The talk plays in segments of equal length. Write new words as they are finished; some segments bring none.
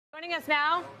Joining us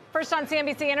now, first on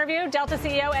CNBC interview, Delta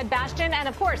CEO Ed Bastian, and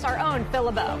of course, our own Phil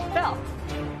LeBeau. Phil.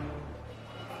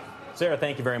 Sarah,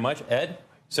 thank you very much. Ed,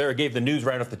 Sarah gave the news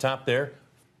right off the top there.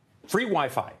 Free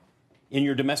Wi-Fi in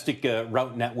your domestic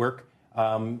route network.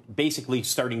 Basically,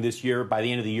 starting this year, by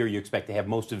the end of the year, you expect to have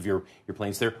most of your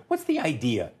planes there. What's the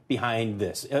idea behind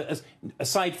this,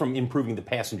 aside from improving the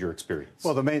passenger experience?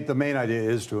 Well, the main idea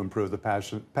is to improve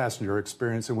the passenger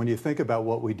experience. And when you think about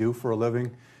what we do for a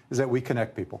living, is that we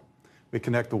connect people. We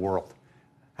connect the world.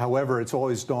 However, it's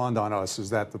always dawned on us is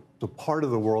that the part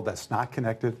of the world that's not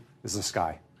connected is the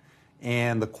sky.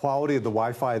 And the quality of the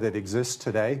Wi-Fi that exists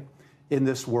today in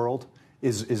this world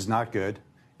is not good.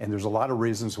 And there's a lot of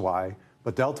reasons why.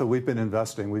 But Delta, we've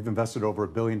invested over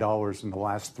 $1 billion in the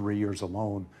last 3 years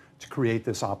alone to create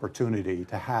this opportunity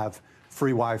to have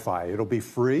free Wi-Fi. It'll be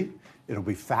free, it'll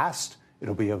be fast,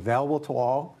 it'll be available to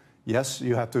all. Yes,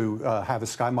 you have to have a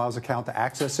SkyMiles account to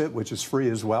access it, which is free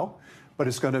as well. But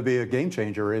it's going to be a game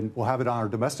changer, and we'll have it on our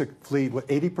domestic fleet with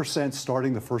 80%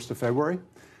 starting the 1st of February.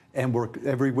 And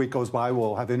every week goes by,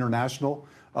 we'll have international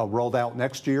rolled out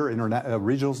next year,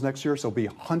 regionals next year. So it'll be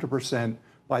 100%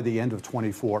 by the end of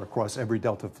 24 across every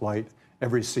Delta flight,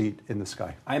 every seat in the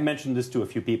sky. I mentioned this to a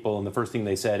few people, and the first thing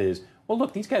they said is, well,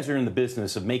 look, these guys are in the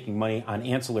business of making money on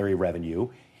ancillary revenue.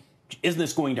 Isn't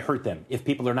this going to hurt them if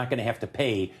people are not going to have to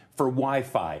pay for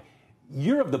Wi-Fi?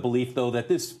 You're of the belief, though, that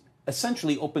this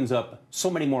essentially opens up so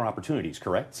many more opportunities,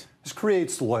 correct? This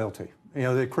creates loyalty. You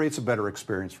know, it creates a better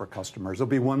experience for customers. There'll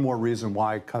be one more reason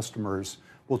why customers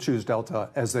will choose Delta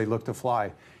as they look to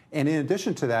fly. And in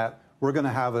addition to that, we're going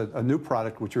to have a new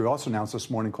product, which we also announced this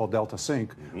morning, called Delta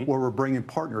Sync, where we're bringing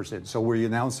partners in. So we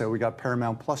announced that we got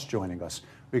Paramount Plus joining us.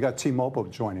 We got T-Mobile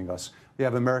joining us. We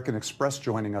have American Express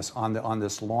joining us on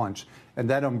this launch. And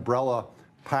that umbrella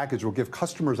package will give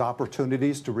customers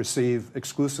opportunities to receive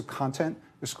exclusive content,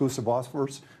 exclusive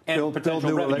offers, build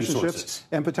new relationships,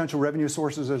 and potential revenue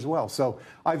sources as well. So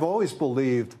I've always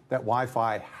believed that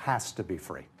Wi-Fi has to be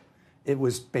free. It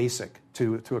was basic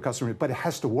to a customer, but it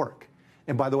has to work.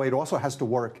 And by the way, it also has to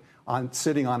work on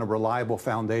sitting on a reliable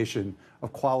foundation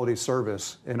of quality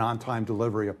service and on-time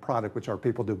delivery of product, which our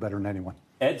people do better than anyone.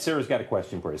 Ed, Sarah's got a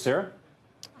question for you. Sarah?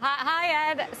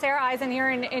 Hi, Ed. Sarah Eisen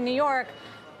here in New York.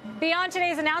 Beyond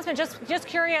today's announcement, just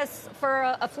curious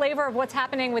for a flavor of what's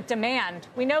happening with demand.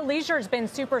 We know leisure has been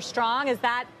super strong. Is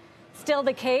that still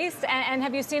the case? And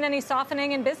have you seen any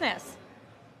softening in business?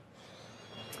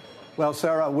 Well,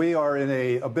 Sarah, we are in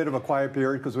a bit of a quiet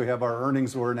period because we have our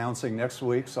earnings we're announcing next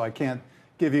week. So I can't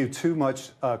give you too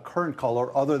much current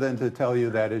color other than to tell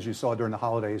you that, as you saw during the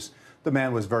holidays,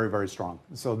 demand was very, very strong.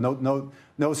 So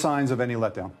no signs of any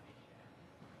letdown.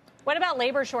 What about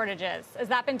labor shortages? Has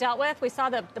that been dealt with? We saw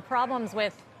the problems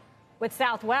with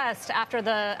Southwest after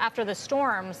the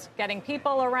storms, getting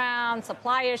people around,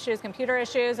 supply issues, computer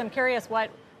issues. I'm curious what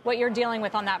you're dealing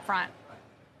with on that front.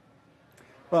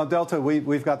 Well, Delta,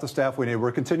 we've got the staff we need.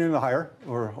 We're continuing to hire.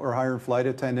 We're hiring flight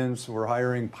attendants. We're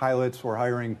hiring pilots. We're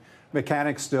hiring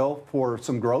mechanics still for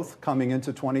some growth coming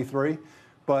into 23.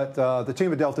 But the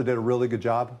team at Delta did a really good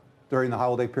job during the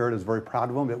holiday period. I was very proud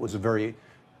of them. It was a very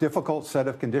difficult set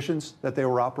of conditions that they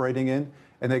were operating in,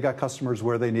 and they got customers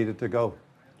where they needed to go.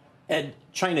 Ed,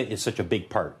 China is such a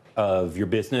big part of your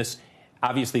business.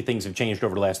 Obviously, things have changed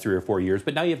over the last 3 or 4 years,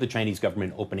 but now you have the Chinese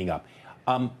government opening up.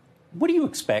 What do you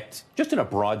expect, just in a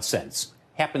broad sense,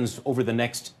 happens over the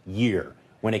next year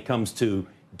when it comes to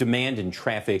demand and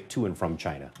traffic to and from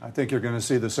China? I think you're going to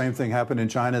see the same thing happen in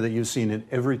China that you've seen in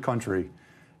every country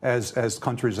as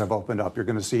countries have opened up. You're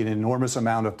going to see an enormous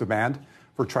amount of demand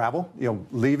for travel,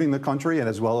 leaving the country, and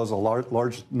as well as a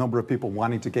large number of people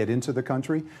wanting to get into the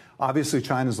country. Obviously,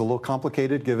 China's a little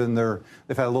complicated given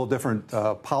they've had a little different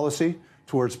policy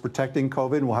towards protecting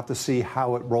COVID, and we'll have to see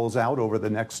how it rolls out over the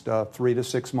next 3 to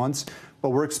 6 months.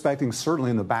 But we're expecting,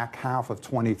 certainly in the back half of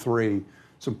 23,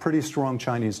 some pretty strong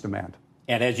Chinese demand.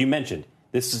 And as you mentioned,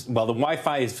 the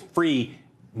Wi-Fi is free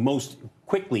most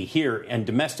quickly here in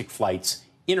domestic flights.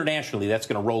 Internationally, that's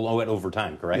going to roll out over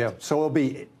time, correct? Yeah, so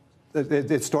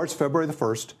it starts February the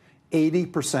 1st.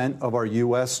 80% of our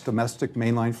U.S. domestic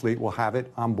mainline fleet will have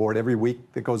it on board. Every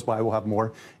week that goes by, we'll have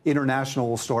more. International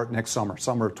will start next summer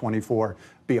of 24,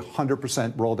 be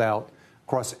 100% rolled out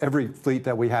across every fleet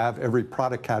that we have, every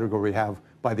product category we have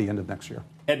by the end of next year.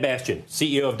 Ed Bastian,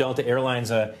 CEO of Delta Airlines.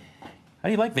 How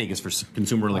do you like Vegas for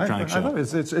Consumer Electronics Show? I love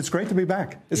it. It's great to be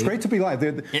back. It's great to be live.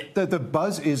 The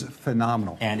buzz is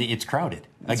phenomenal. And it's crowded.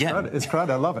 Again. It's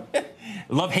crowded. I love it.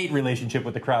 Love-hate relationship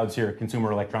with the crowds here at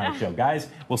Consumer Electronics Show. Guys,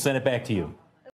 we'll send it back to you.